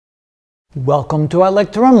Welcome to our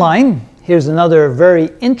lecture online. Here's another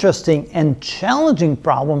very interesting and challenging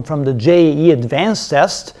problem from the JEE advanced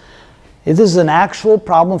test. It is an actual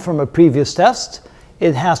problem from a previous test.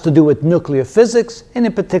 It has to do with nuclear physics and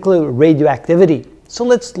in particular radioactivity. So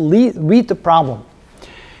let's read the problem.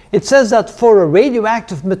 It says that for a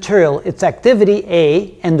radioactive material, its activity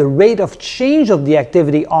A and the rate of change of the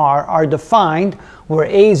activity R are defined where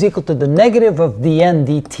A is equal to the negative of dN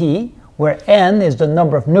dt, where n is the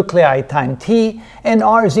number of nuclei times t, and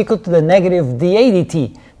r is equal to the negative dA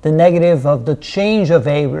dt, the negative of the change of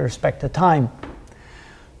A with respect to time.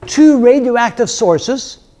 Two radioactive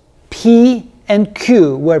sources, P and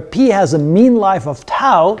Q, where P has a mean life of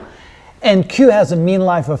tau and Q has a mean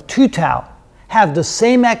life of 2 tau, have the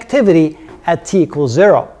same activity at t equals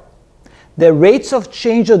 0. The rates of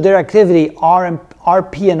change of their activity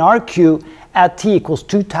Rp and Rq at t equals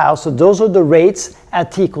 2 tau, so those are the rates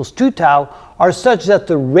at t equals 2 tau, are such that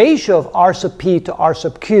the ratio of R sub p to R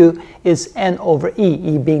sub q is n over e,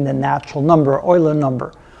 e being the natural number, Euler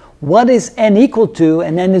number. What is n equal to?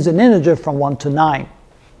 And n is an integer from 1 to 9.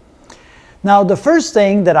 Now the first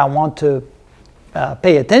thing that I want to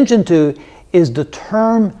pay attention to is the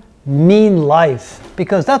term mean life,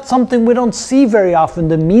 because that's something we don't see very often,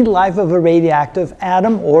 the mean life of a radioactive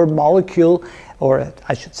atom or molecule, or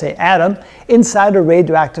I should say atom, inside a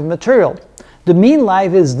radioactive material. The mean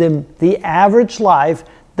life is the average life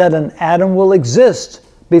that an atom will exist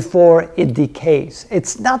before it decays.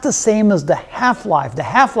 It's not the same as the half-life. The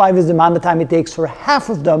half-life is the amount of time it takes for half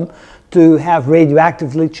of them to have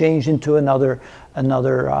radioactively changed into another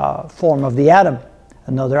form of the atom,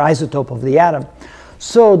 another isotope of the atom.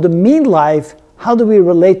 So the mean life, how do we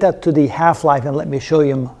relate that to the half-life? And let me show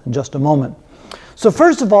you in just a moment. So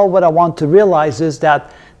first of all, what I want to realize is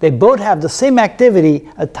that they both have the same activity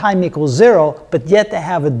at time equals 0, but yet they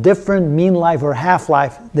have a different mean life or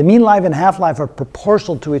half-life. The mean life and half-life are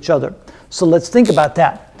proportional to each other. So let's think about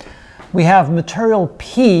that. We have material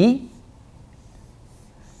P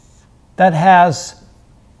that has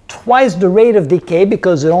twice the rate of decay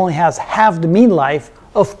because it only has half the mean life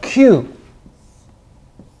of Q.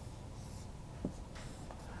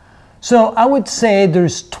 So I would say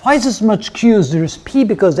there's twice as much Q as there's P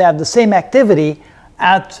because they have the same activity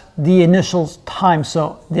at the initial time.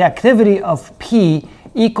 So the activity of P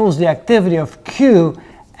equals the activity of Q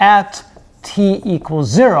at t equals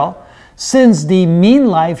 0. Since the mean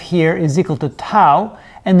life here is equal to tau,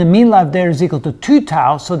 and the mean life there is equal to 2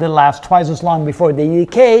 tau, so they last twice as long before they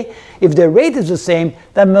decay. If their rate is the same,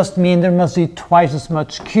 that must mean there must be twice as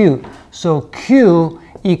much Q. So Q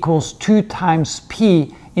equals 2 times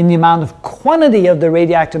P in the amount of quantity of the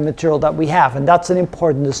radioactive material that we have. And that's an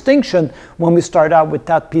important distinction when we start out with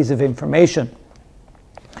that piece of information.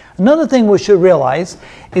 Another thing we should realize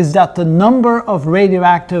is that the number of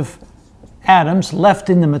radioactive atoms left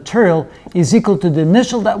in the material is equal to the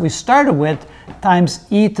initial that we started with times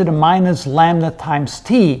e to the minus lambda times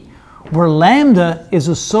t, where lambda is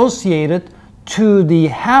associated to the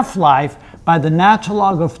half-life by the natural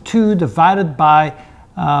log of 2 divided by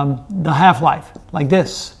the half-life, like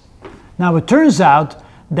this. Now it turns out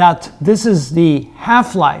that this is the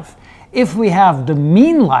half-life. If we have the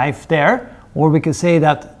mean life there, or we could say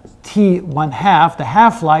that t1/2, the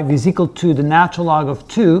half-life, is equal to the natural log of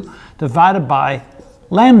 2 divided by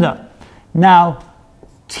lambda. Now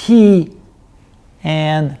t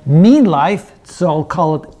and mean life, so I'll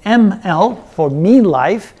call it ml for mean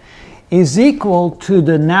life, is equal to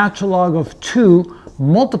the natural log of 2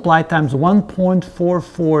 multiplied times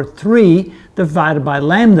 1.443 divided by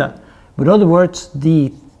lambda. In other words,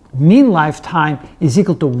 the mean lifetime is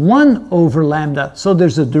equal to 1 over lambda. So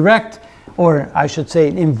there's a direct, or I should say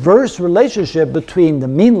an inverse relationship between the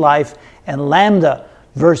mean life and lambda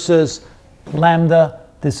versus lambda.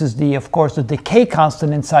 This is of course, the decay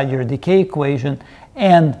constant inside your decay equation,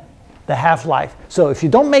 and the half-life. So if you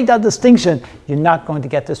don't make that distinction, you're not going to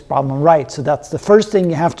get this problem right. So that's the first thing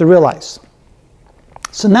you have to realize.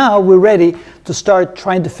 So now we're ready to start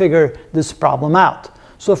trying to figure this problem out.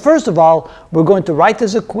 So first of all, we're going to write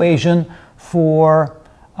this equation for,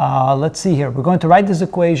 let's see here, we're going to write this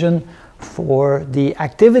equation for the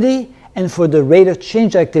activity and for the rate of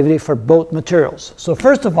change activity for both materials. So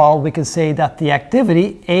first of all, we can say that the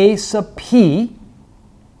activity A sub P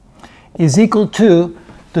is equal to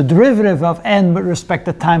the derivative of n with respect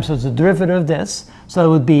to time, so it's the derivative of this. So it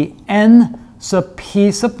would be n sub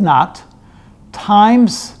P sub naught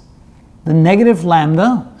times the negative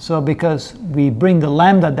lambda, so because we bring the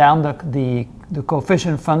lambda down, the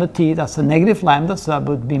coefficient in front of t, that's the negative lambda, so that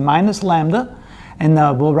would be minus lambda, and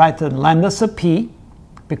we'll write the lambda sub p,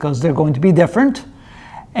 because they're going to be different,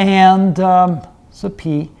 and sub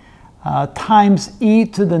p times e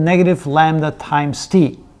to the negative lambda times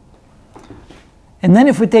t. And then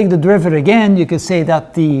if we take the derivative again, you could say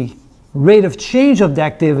that the rate of change of the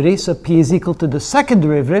activity, so p is equal to the second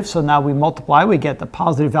derivative, so now we multiply, we get the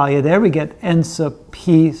positive value there, we get n sub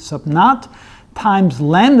p sub naught times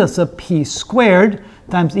lambda sub p squared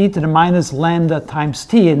times e to the minus lambda times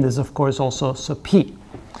t, and this of course also sub p.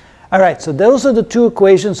 Alright, so those are the two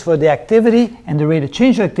equations for the activity and the rate of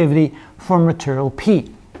change of activity for material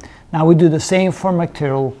P. Now we do the same for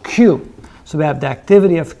material Q. So we have the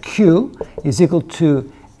activity of Q is equal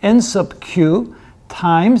to n sub q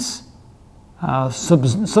times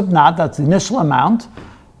sub naught, that's the initial amount,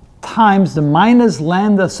 times the minus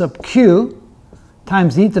lambda sub q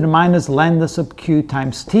times e to the minus lambda sub q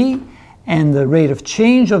times t, and the rate of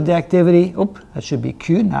change of the activity, that should be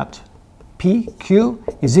q, not p, q,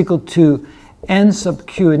 is equal to n sub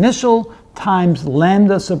q initial times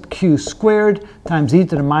lambda sub q squared times e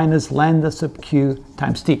to the minus lambda sub q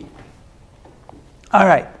times t. All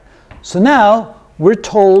right, so now we're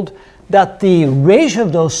told that the ratio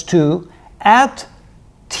of those two at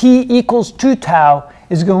t equals 2 tau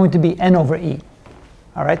is going to be n over e.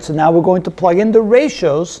 All right, so now we're going to plug in the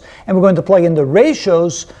ratios, and we're going to plug in the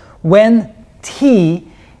ratios when t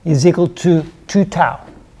is equal to 2 tau.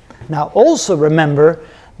 Now also remember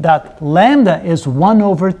that lambda is 1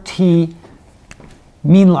 over t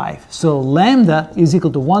mean life. So lambda is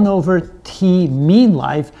equal to 1 over t mean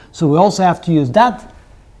life, so we also have to use that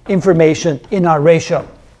information in our ratio.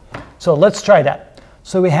 So let's try that.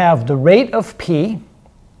 So we have the rate of P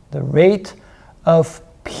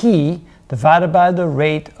divided by the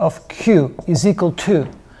rate of Q is equal to,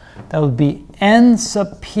 that would be n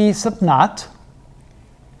sub P sub naught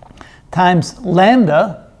times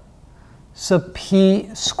lambda sub P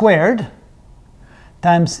squared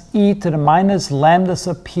times e to the minus lambda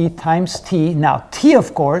sub P times t. Now t,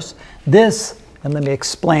 of course, this, and let me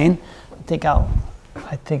explain, I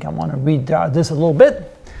think I want to redraw this a little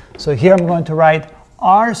bit. So here I'm going to write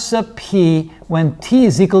r sub p when t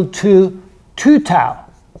is equal to 2 tau,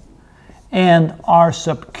 and r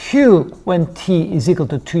sub q when t is equal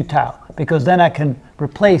to 2 tau, because then I can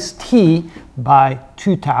replace t by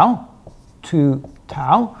 2 tau.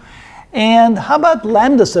 And how about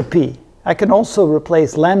lambda sub p? I can also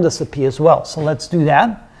replace lambda sub p as well, so let's do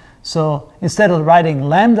that. So instead of writing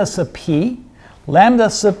lambda sub p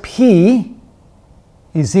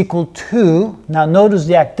is equal to, now notice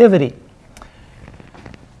the activity.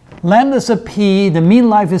 Lambda sub p, the mean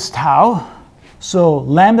life is tau, so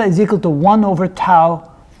lambda is equal to 1 over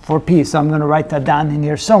tau for p. So I'm going to write that down in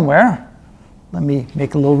here somewhere. Let me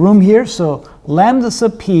make a little room here. So lambda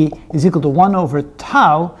sub p is equal to 1 over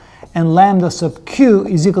tau, and lambda sub q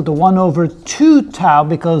is equal to 1 over 2 tau,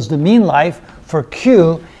 because the mean life for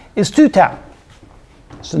q is 2 tau.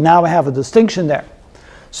 So now I have a distinction there.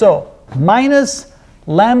 So minus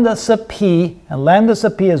lambda sub p, and lambda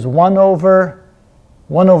sub p is 1 over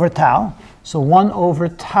tau, so 1 over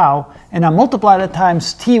tau, and I multiply that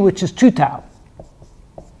times t, which is 2 tau,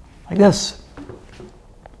 like this.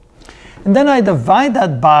 And then I divide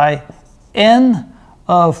that by n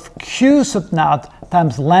of q sub naught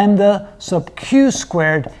times lambda sub q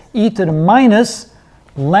squared e to the minus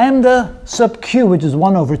lambda sub q, which is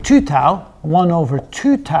 1 over 2 tau, 1 over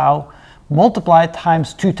 2 tau, multiplied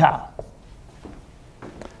times 2 tau.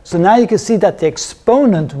 So now you can see that the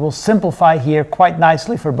exponent will simplify here quite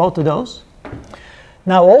nicely for both of those.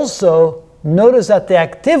 Now also, notice that the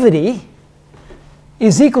activity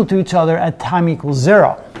is equal to each other at time equals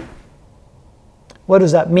 0. What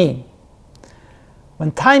does that mean?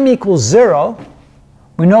 When time equals 0,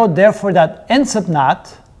 we know therefore that n sub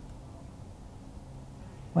naught,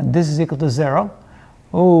 when this is equal to 0,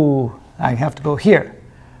 I have to go here.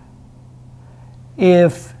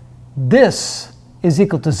 If this is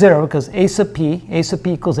equal to 0, because a sub p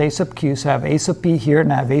equals a sub q, so I have a sub p here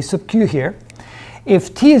and I have a sub q here.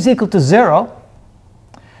 If t is equal to 0,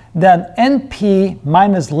 then np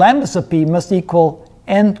minus lambda sub p must equal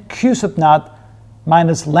nq sub naught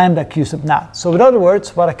minus lambda q sub naught. So in other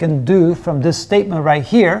words, what I can do from this statement right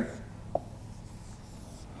here,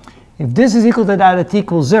 if this is equal to that at t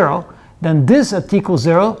equals 0, then this at t equals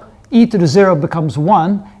 0, e to the 0 becomes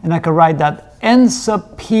 1, and I can write that n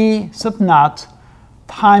sub p sub naught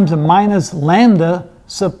times a minus lambda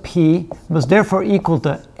sub p must therefore equal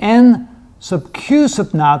to n sub q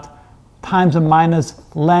sub naught times a minus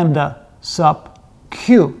lambda sub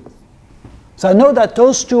q. So I know that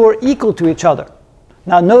those two are equal to each other.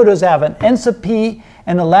 Now notice I have an n sub p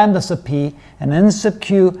and a lambda sub p, and n sub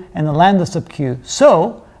q and a lambda sub q.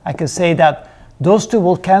 So I can say that those two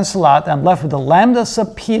will cancel out. I'm left with a lambda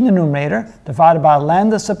sub p in the numerator divided by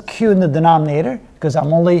lambda sub q in the denominator, because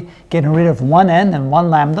I'm only getting rid of one n and one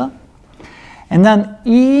lambda. And then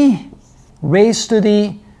e raised to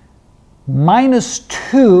the minus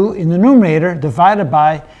 2 in the numerator divided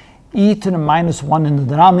by e to the minus 1 in the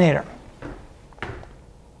denominator.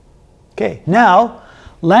 Okay, now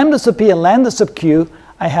lambda sub p and lambda sub q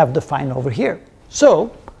I have defined over here.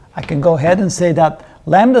 So I can go ahead and say that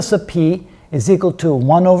lambda sub p is equal to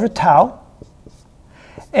 1 over tau,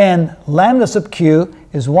 and lambda sub q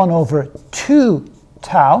is 1 over 2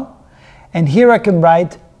 tau, and here I can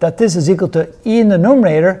write that this is equal to e in the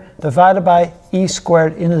numerator divided by e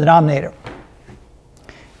squared in the denominator.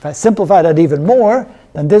 If I simplify that even more,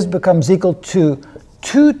 then this becomes equal to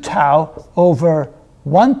 2 tau over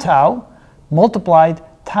 1 tau multiplied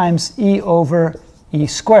times e over e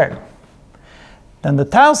squared. Then the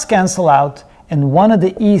taus cancel out and one of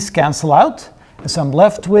the e's cancel out, and so I'm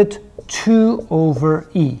left with 2 over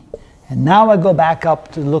e. And now I go back up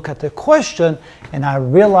to look at the question, and I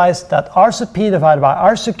realize that r sub p divided by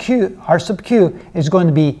r sub q is going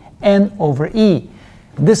to be n over e.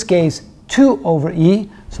 In this case, 2 over e,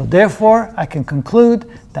 so therefore I can conclude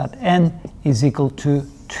that n is equal to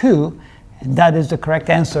 2, and that is the correct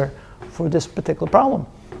answer for this particular problem.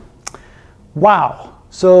 Wow!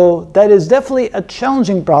 So that is definitely a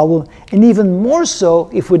challenging problem, and even more so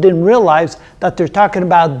if we didn't realize that they're talking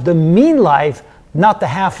about the mean life, not the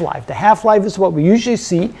half-life. The half-life is what we usually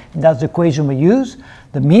see, and that's the equation we use.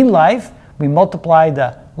 The mean life, we multiply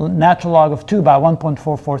the natural log of 2 by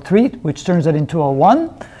 1.443, which turns it into a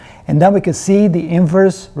 1. And then we can see the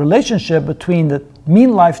inverse relationship between the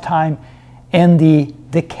mean lifetime and the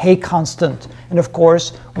decay constant. And of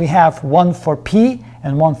course, we have one for p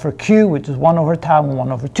and one for q, which is 1 over tau and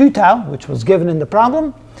 1 over 2 tau, which was given in the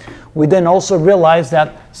problem. We then also realize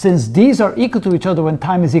that since these are equal to each other when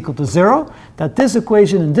time is equal to 0, that this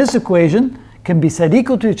equation and this equation can be set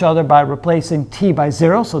equal to each other by replacing t by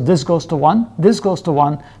 0. So this goes to 1, this goes to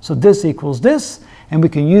 1, so this equals this. And we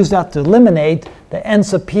can use that to eliminate the n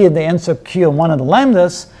sub p and the n sub q and one of the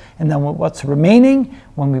lambdas. And then what's remaining,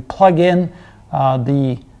 when we plug in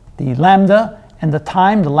the lambda and the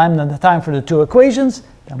time, the lambda and the time for the two equations,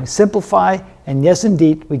 then we simplify, and yes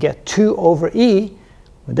indeed, we get 2 over e,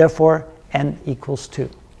 therefore n equals 2.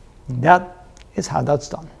 And that is how that's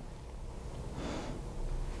done.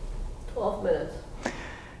 12 minutes.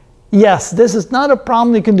 Yes, this is not a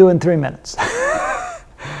problem you can do in 3 minutes.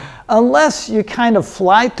 Unless you kind of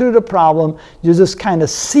fly through the problem, you just kind of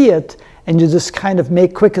see it, and you just kind of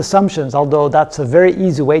make quick assumptions, although that's a very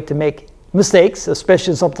easy way to make mistakes,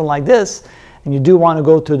 especially something like this, and you do want to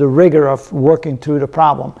go through the rigor of working through the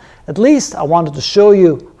problem. At least I wanted to show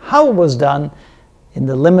you how it was done. In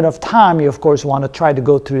the limit of time, you of course want to try to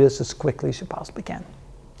go through this as quickly as you possibly can.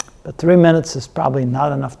 But 3 minutes is probably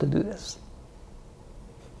not enough to do this.